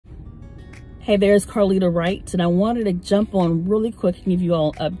Hey, there's Carlita Wright, and I wanted to jump on really quick and give you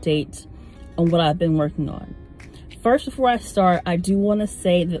all an update on what I've been working on. First, before I start, I do want to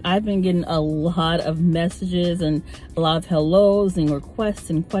say that I've been getting a lot of messages and a lot of hellos and requests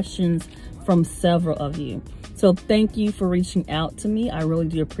and questions from several of you. So thank you for reaching out to me. I really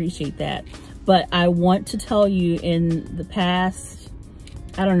do appreciate that. But I want to tell you, in the past,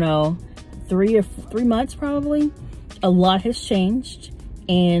 I don't know, 3 months probably, a lot has changed,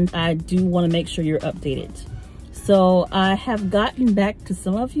 and I do want to make sure you're updated. So I have gotten back to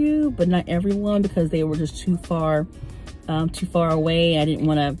some of you, but not everyone, because they were just too far away. I didn't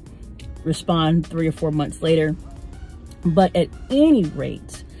want to respond 3 or 4 months later. But at any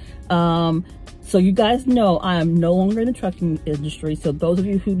rate, so you guys know I am no longer in the trucking industry. So those of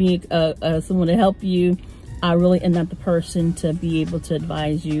you who need someone to help you, I really am not the person to be able to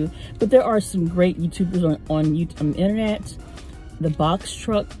advise you. But there are some great YouTubers on the internet. The box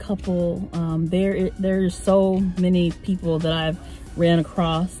truck couple, there's so many people that I've ran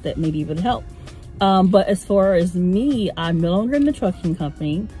across that may be able to help. But as far as me, I'm no longer in the trucking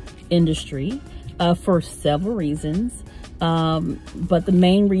company industry for several reasons. But the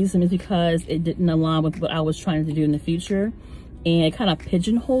main reason is because it didn't align with what I was trying to do in the future, and it kind of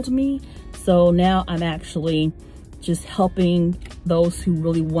pigeonholed me. So now I'm actually just helping those who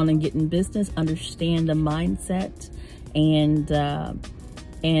really want to get in business understand the mindset and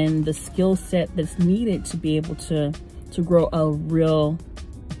the skill set that's needed to be able to grow a real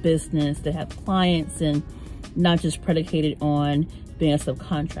business that have clients and not just predicated on being a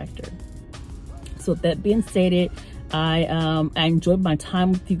subcontractor. So with that being stated, I enjoyed my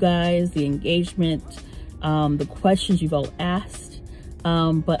time with you guys, the engagement, the questions you've all asked,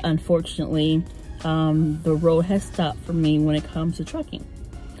 but unfortunately the road has stopped for me when it comes to trucking.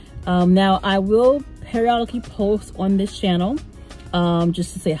 Now I will periodically post on this channel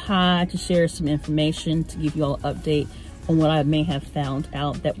just to say hi, to share some information, to give you all an update on what I may have found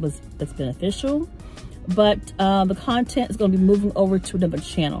out that's beneficial. But the content is going to be moving over to another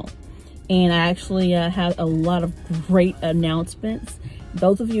channel, and I actually have a lot of great announcements.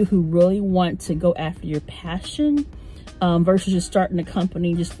 Those of you who really want to go after your passion versus just starting a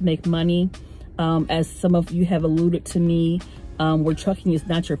company just to make money, as some of you have alluded to me, where trucking is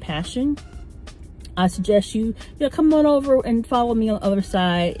not your passion, I suggest you come on over and follow me on the other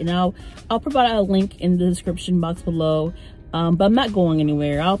side, and I'll provide a link in the description box below. But I'm not going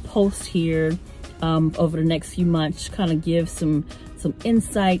anywhere. I'll post here over the next few months, kind of give some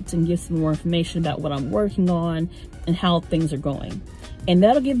insights and give some more information about what I'm working on and how things are going. And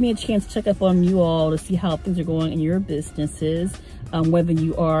that'll give me a chance to check up on you all to see how things are going in your businesses, whether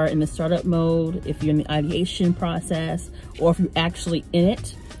you are in the startup mode, if you're in the ideation process, or if you're actually in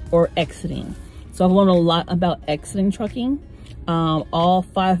it or exiting. So I've learned a lot about exiting trucking. All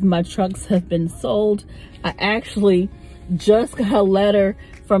 5 of my trucks have been sold. I actually just got a letter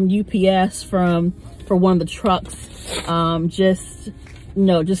from UPS for one of the trucks, just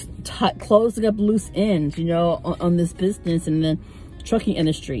closing up loose ends, on this business in the trucking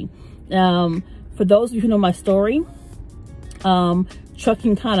industry. For those of you who know my story,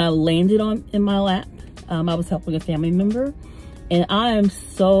 trucking kind of landed in my lap. I was helping a family member, and I am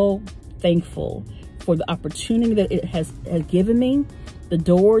so thankful for the opportunity that it has given me, the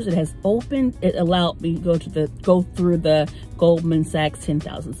doors it has opened. It allowed me to go through the Goldman Sachs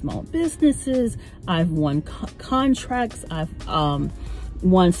 10,000 small businesses. I've won contracts. I've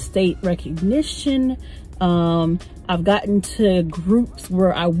won state recognition. I've gotten to groups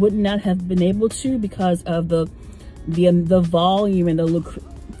where I would not have been able to because of the volume and the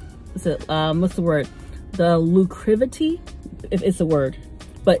lucrativity, if it's a word.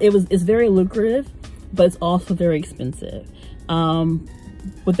 But it's very lucrative, but it's also very expensive.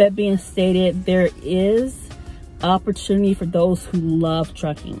 With that being stated, there is opportunity for those who love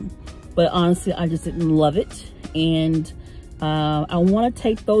trucking, but honestly, I just didn't love it. And I want to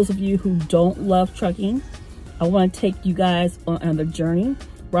take those of you who don't love trucking, I want to take you guys on another journey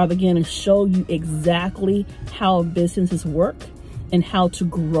where I begin to show you exactly how businesses work and how to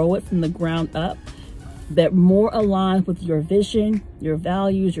grow it from the ground up, that more aligns with your vision, your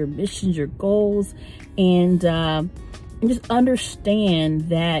values, your missions, your goals, and just understand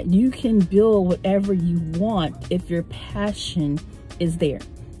that you can build whatever you want if your passion is there.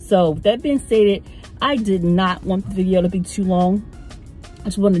 So with that being stated, I did not want the video to be too long. I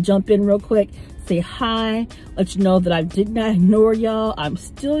just want to jump in real quick, say hi, let you know that I did not ignore y'all. I'm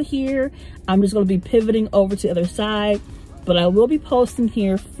still here. I'm just going to be pivoting over to the other side. But I will be posting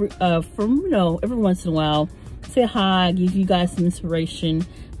here from every once in a while, say hi, give you guys some inspiration.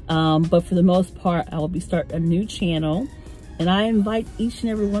 But for the most part, I will be starting a new channel, And I invite each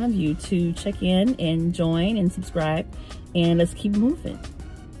and every one of you to check in and join and subscribe. And let's keep moving.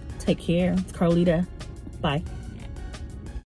 Take care. It's Carlita. Bye.